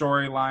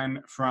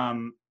storyline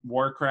from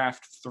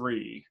Warcraft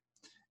 3.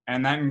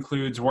 And that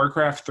includes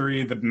Warcraft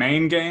 3, the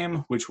main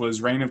game, which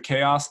was Reign of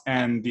Chaos,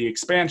 and the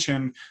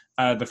expansion,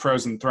 The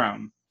Frozen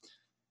Throne.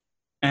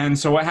 And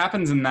so what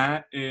happens in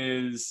that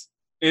is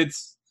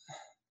it's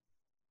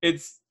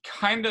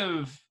kind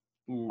of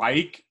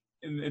like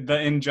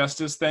the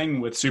Injustice thing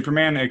with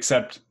Superman,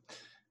 except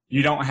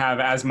you don't have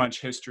as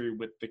much history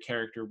with the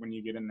character when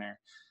you get in there.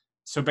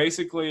 So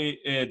basically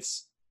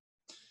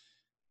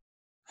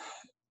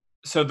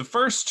so the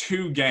first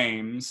two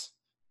games,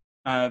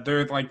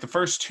 they're like the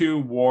first two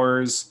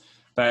wars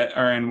that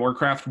are in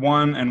Warcraft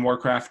 1 and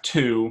Warcraft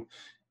 2.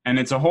 And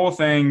it's a whole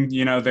thing,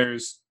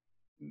 there's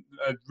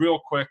a real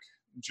quick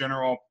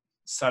general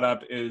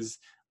setup is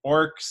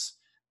orcs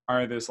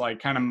are this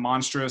like kind of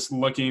monstrous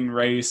looking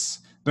race.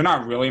 They're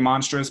not really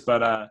monstrous,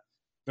 but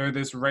they're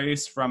this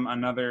race from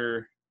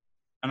another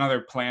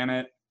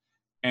planet.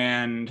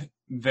 And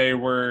they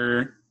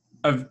were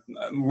a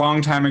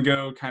long time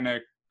ago kind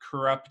of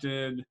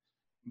corrupted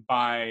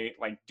by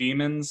like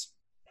demons.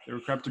 They were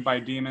corrupted by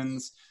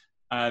demons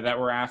that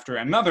were after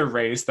another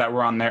race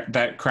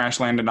that crash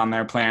landed on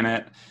their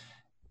planet,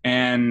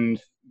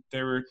 and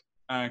they were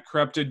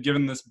corrupted,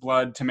 given this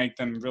blood to make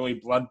them really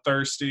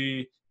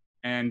bloodthirsty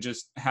and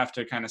just have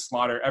to kind of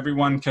slaughter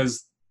everyone,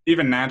 because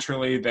even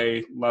naturally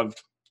they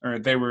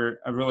were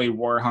a really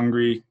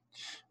war-hungry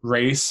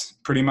race,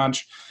 pretty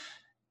much.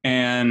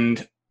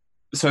 And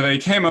so they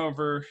came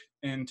over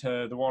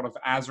into the world of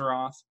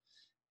Azeroth,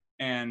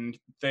 and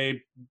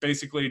they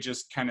basically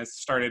just kind of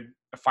started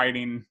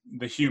fighting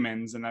the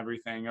humans and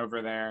everything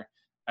over there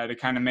to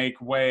kind of make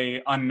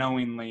way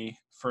unknowingly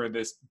for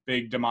this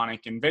big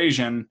demonic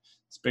invasion,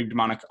 this big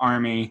demonic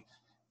army.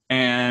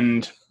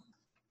 And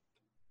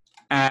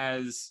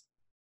as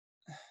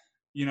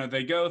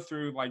they go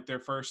through like their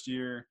first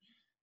year,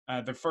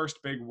 the first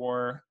big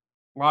war,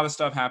 a lot of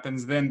stuff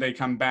happens. Then they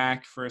come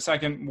back for a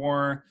second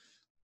war,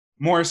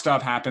 more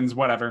stuff happens,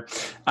 whatever.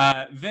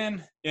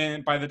 Then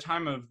by the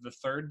time of the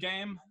third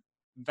game,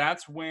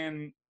 that's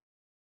when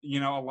a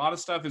lot of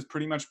stuff is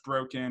pretty much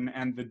broken,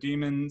 and the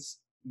demons,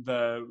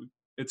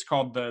 it's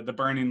called the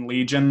Burning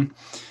Legion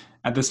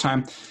at this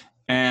time,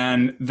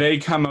 and they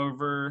come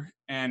over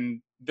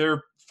and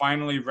they're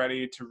finally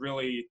ready to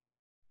really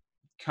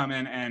come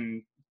in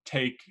and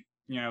take,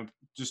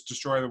 just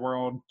destroy the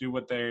world, do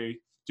what they've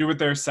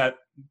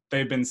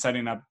been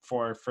setting up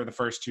for the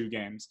first two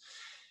games.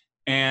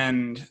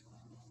 And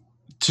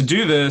to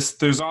do this,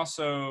 there's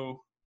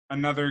also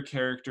another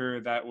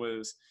character that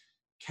was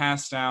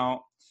cast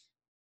out,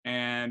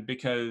 and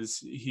because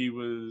he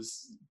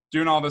was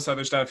doing all this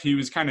other stuff, he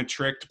was kind of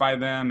tricked by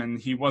them, and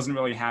he wasn't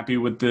really happy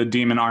with the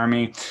demon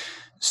army.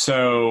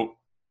 So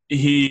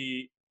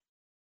he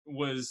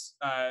was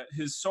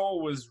his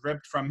soul was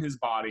ripped from his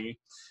body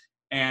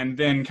and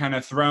then kind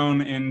of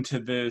thrown into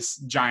this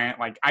giant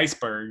like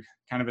iceberg,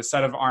 kind of a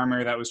set of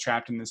armor that was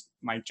trapped in this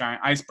like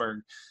giant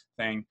iceberg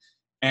thing,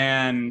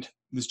 and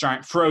this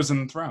giant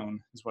frozen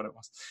throne is what it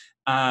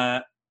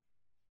was.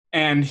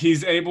 And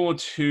he's able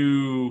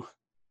to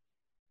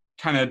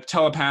kind of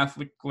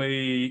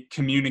telepathically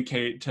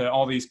communicate to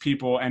all these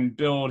people and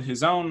build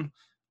his own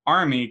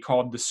army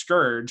called the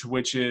Scourge,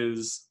 which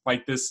is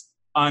like this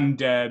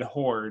undead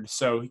horde.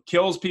 So he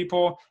kills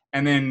people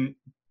and then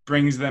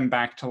brings them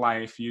back to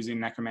life using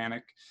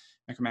necromantic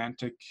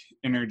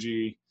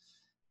energy.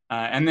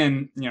 And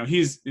then,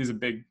 he's a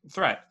big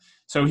threat.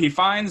 So he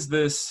finds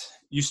this,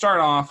 you start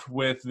off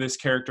with this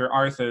character,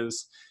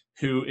 Arthas,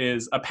 who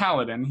is a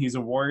paladin. He's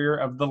a warrior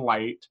of the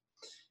light.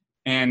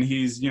 And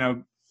he's,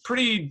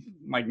 pretty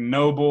like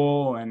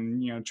noble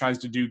and, tries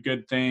to do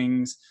good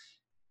things.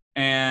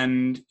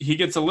 And he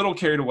gets a little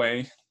carried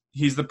away.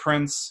 He's the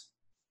prince,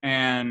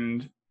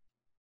 and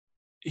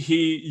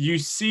you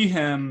see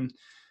him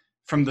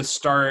from the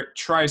start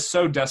try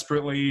so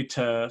desperately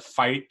to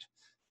fight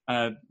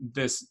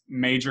this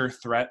major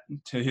threat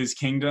to his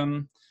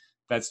kingdom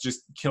that's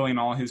just killing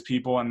all his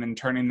people and then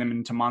turning them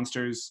into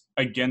monsters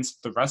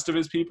against the rest of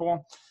his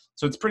people.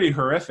 So it's pretty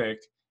horrific.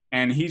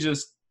 And he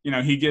just, he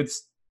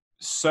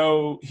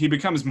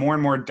becomes more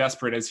and more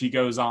desperate as he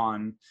goes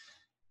on,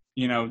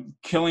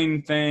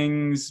 killing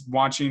things,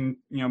 watching,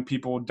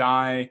 people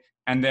die,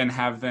 and then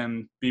have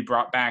them be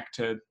brought back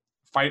to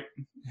fight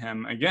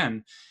him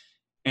again.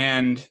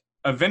 And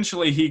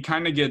eventually he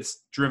kind of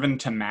gets driven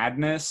to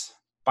madness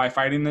by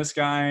fighting this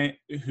guy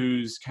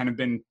who's kind of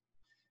been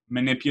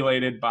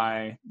manipulated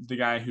by the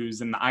guy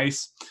who's in the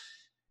ice.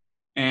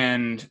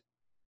 And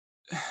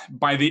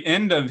by the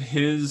end of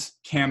his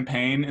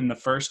campaign in the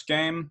first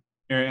game,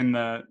 or in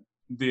the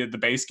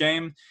base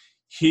game,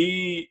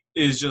 he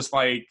is just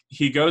like,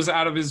 he goes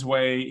out of his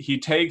way. He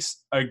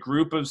takes a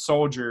group of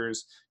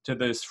soldiers to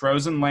this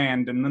frozen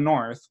land in the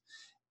north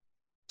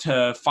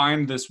to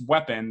find this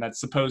weapon that's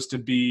supposed to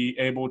be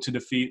able to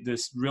defeat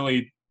this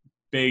really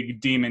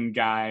big demon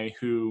guy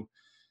who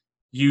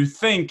you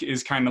think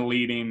is kind of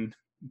leading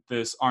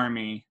this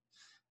army.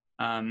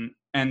 And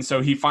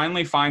so he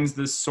finally finds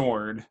this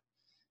sword,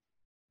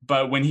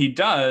 but when he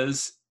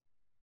does,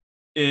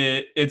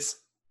 it's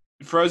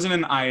frozen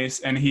in ice,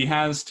 and he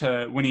has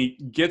to, when he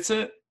gets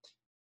it,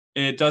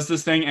 it does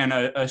this thing, and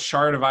a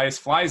shard of ice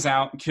flies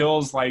out,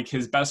 kills like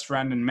his best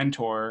friend and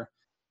mentor,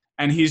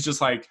 and he's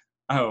just like,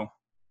 oh,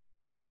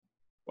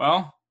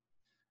 well,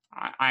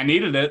 I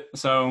needed it,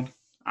 so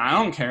I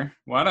don't care,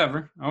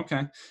 whatever,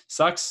 okay,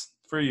 sucks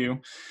for you.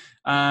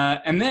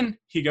 And then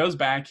he goes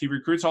back, he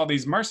recruits all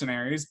these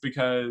mercenaries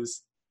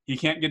because he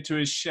can't get to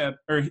his ship,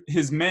 or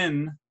his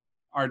men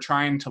are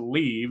trying to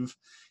leave,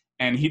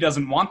 and he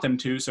doesn't want them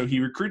to, so he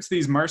recruits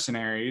these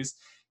mercenaries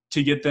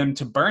to get them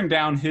to burn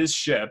down his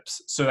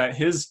ships so that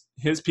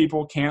his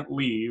people can't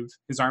leave,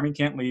 his army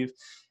can't leave.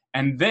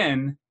 And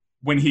then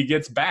when he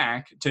gets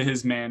back to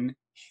his men,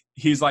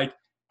 he's like,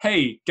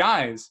 hey,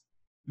 guys,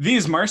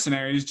 these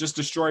mercenaries just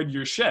destroyed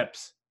your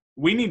ships.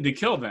 We need to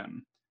kill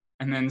them.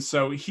 And then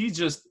so he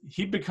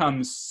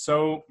becomes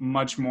so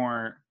much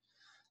more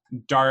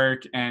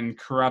dark and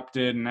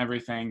corrupted and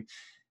everything.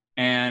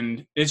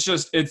 And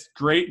it's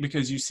great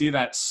because you see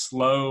that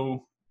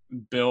slow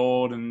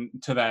build and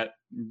to that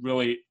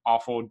really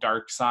awful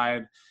dark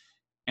side.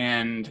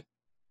 And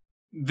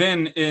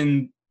then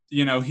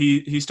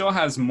he still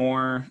has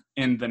more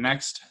in the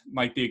next,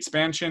 like the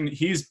expansion.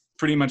 He's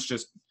pretty much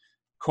just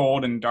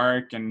cold and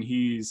dark, and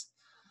he's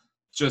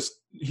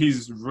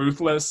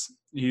ruthless.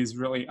 He's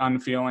really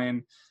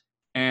unfeeling,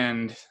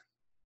 and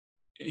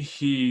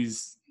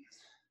he's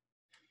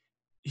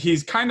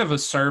kind of a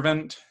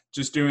servant,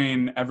 just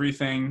doing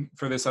everything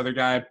for this other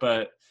guy.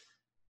 But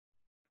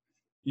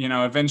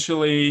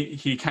eventually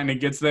he kind of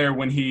gets there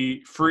when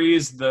he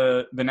frees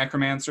the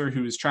necromancer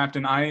who is trapped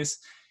in ice.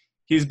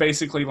 He's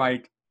basically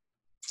like,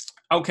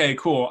 okay,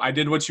 cool, I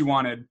did what you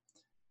wanted,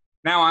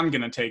 now I'm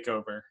gonna take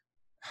over.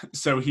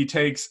 So he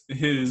takes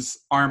his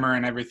armor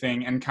and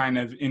everything and kind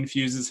of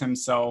infuses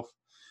himself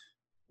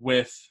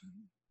with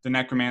the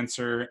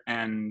necromancer,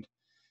 and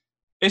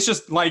it's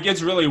just like,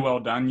 it's really well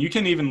done. You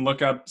can even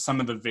look up some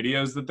of the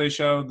videos that they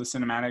show, the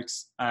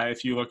cinematics,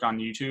 if you look on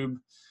YouTube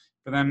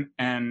for them.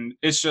 And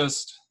it's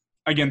just,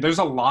 again, there's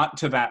a lot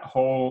to that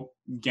whole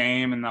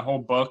game and the whole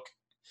book,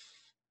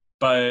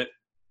 but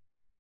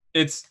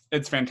it's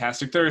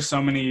fantastic. There are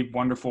so many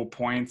wonderful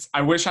points.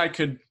 I wish I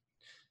could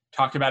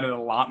talk about it a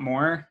lot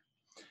more.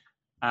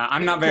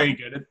 I'm not very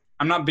good at,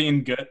 I'm not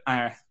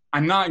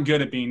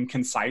good at being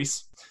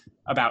concise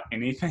about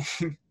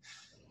anything.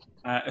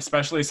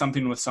 Especially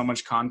something with so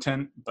much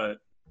content, but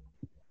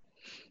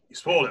you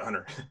spoiled it,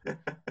 Hunter.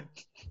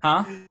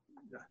 Huh?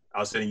 I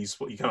was saying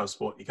you kind of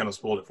spoiled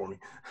it for me.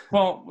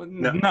 Well,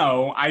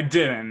 no, I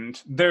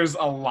didn't. There's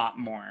a lot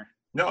more.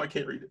 No, I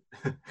can't read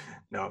it.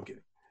 No, I'm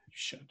kidding. You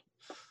should.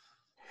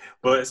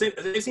 But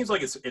it seems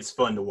like it's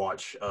fun to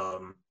watch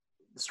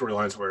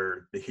storylines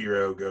where the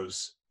hero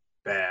goes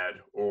bad,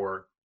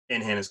 or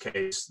in Hannah's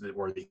case,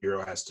 where the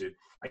hero has to,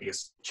 I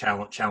guess,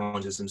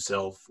 challenges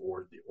himself,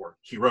 or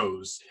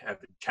heroes have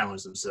to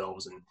challenge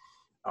themselves and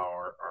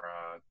or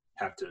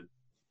have to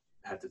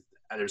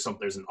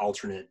there's an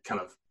alternate kind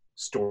of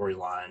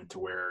storyline to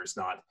where it's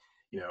not,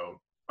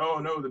 oh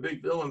no, the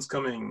big villain's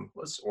coming,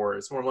 or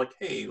it's more like,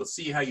 hey, let's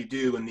see how you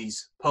do in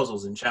these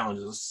puzzles and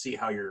challenges. Let's see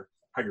how your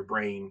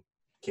brain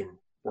can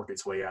work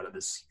its way out of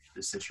this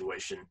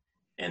situation,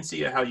 and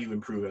see how you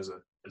improve as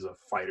a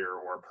fighter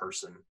or a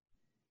person.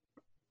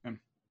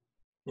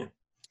 Yeah.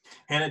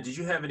 Hannah, did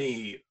you have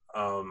any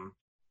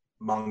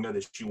manga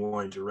that you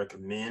wanted to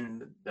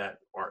recommend that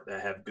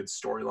have good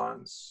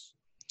storylines?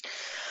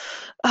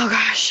 Oh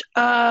gosh,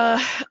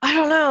 I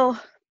don't know.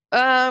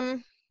 I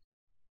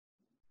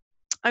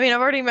mean,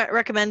 I've already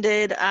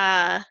recommended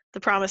The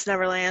Promised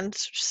Neverland,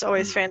 which is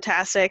always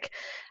fantastic.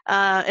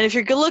 And if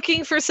you're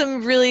looking for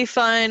some really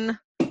fun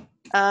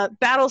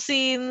battle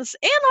scenes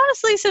and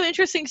honestly some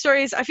interesting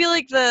stories, I feel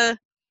like the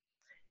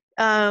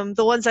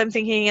ones I'm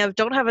thinking of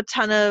don't have a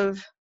ton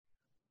of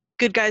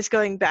good guys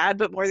going bad,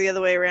 but more the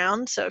other way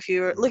around. So if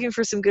you're looking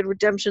for some good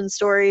redemption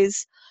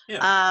stories,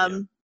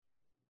 I've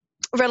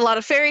read a lot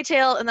of Fairy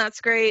Tail, and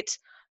that's great.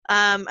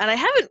 And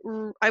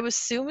I was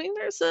assuming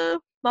there's a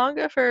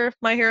manga for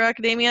My Hero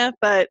Academia,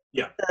 but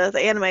the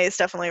anime is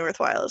definitely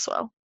worthwhile as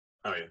well.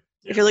 Oh yeah.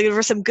 If you're looking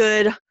for some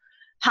good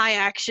high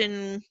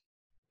action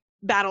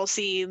battle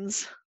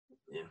scenes.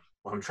 Yeah.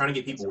 Well, I'm trying to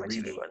get people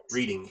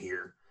reading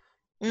here.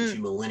 Get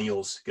you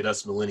millennials, get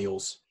us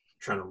millennials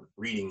trying to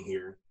reading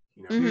here.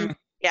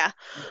 Yeah.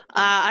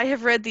 I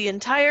have read the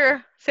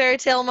entire Fairy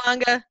Tail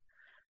manga,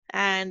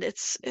 and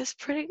it's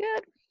pretty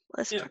good.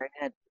 Pretty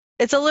good.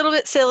 It's a little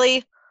bit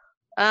silly,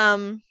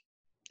 and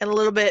a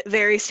little bit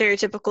very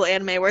stereotypical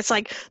anime where it's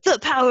like, the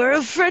power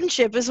of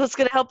friendship is what's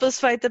going to help us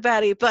fight the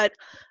baddie, but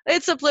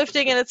it's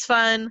uplifting and it's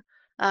fun.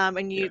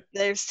 And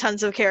there's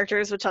tons of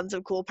characters with tons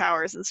of cool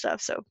powers and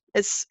stuff, so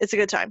it's a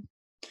good time.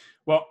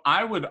 Well,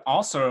 I would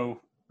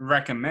also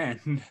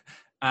recommend,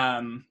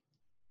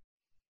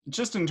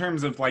 just in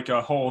terms of like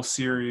a whole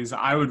series,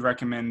 I would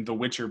recommend the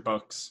Witcher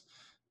books,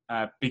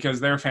 because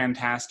they're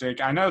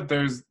fantastic. I know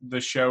there's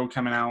the show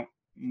coming out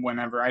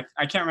whenever.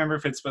 I can't remember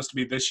if it's supposed to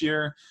be this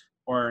year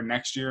or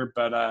next year,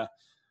 but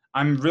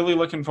I'm really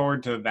looking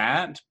forward to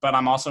that. But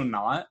I'm also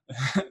not,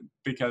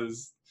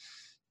 because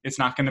it's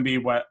not going to be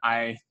what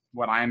I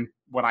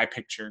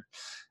picture.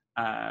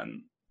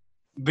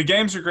 The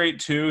games are great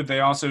too. They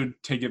also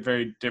take a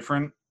very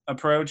different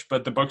approach,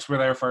 but the books were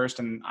there first,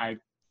 and I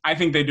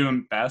think they do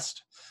them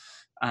best.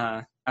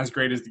 As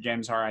great as the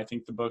games are, I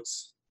think the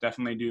books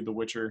definitely do The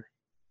Witcher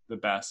the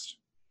best.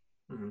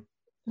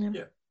 Mm-hmm.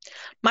 Yeah.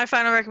 My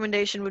final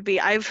recommendation would be,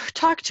 I've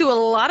talked to a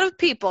lot of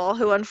people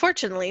who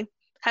unfortunately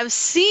have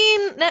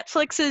seen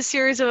Netflix's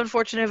series of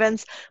unfortunate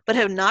events but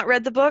have not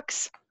read the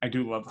books. I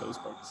do love those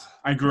books.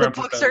 I grew up with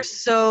those. The books are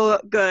so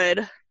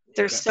good.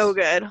 They're so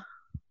good.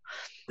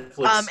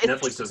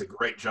 Netflix does a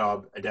great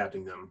job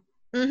adapting them.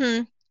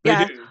 Mm-hmm.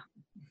 Yeah.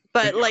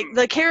 But like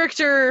the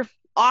character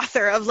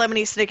author of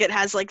Lemony Snicket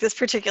has like this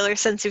particular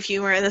sense of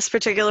humor and this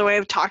particular way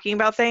of talking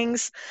about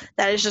things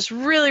that is just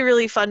really,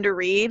 really fun to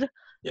read.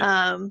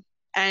 Yeah.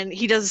 And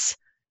he does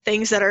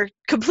things that are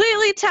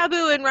completely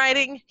taboo in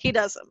writing. He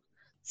does them.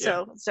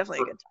 So it's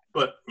definitely a good time.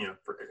 But,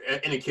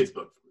 in a kid's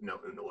book,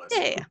 nonetheless.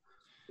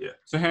 Yeah.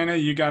 So Hannah,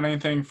 you got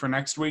anything for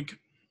next week?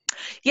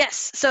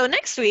 Yes. So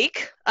next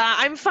week,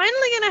 I'm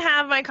finally going to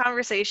have my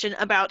conversation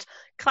about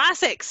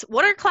classics.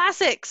 What are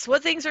classics?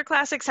 What things are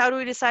classics? How do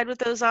we decide what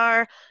those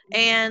are?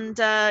 And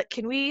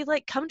can we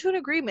come to an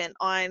agreement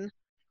on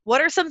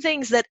what are some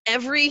things that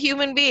every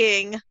human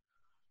being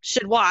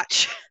should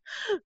watch?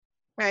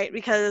 Right?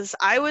 Because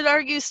I would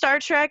argue Star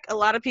Trek. A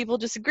lot of people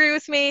disagree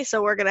with me,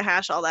 so we're going to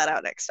hash all that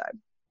out next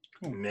time.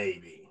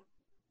 Maybe.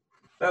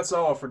 That's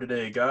all for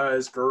today,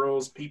 guys,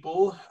 girls,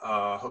 people.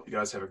 Hope you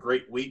guys have a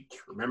great week.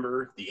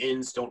 Remember, the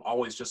ends don't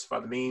always justify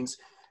the means.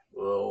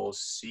 We'll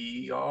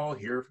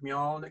hear from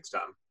y'all next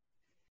time.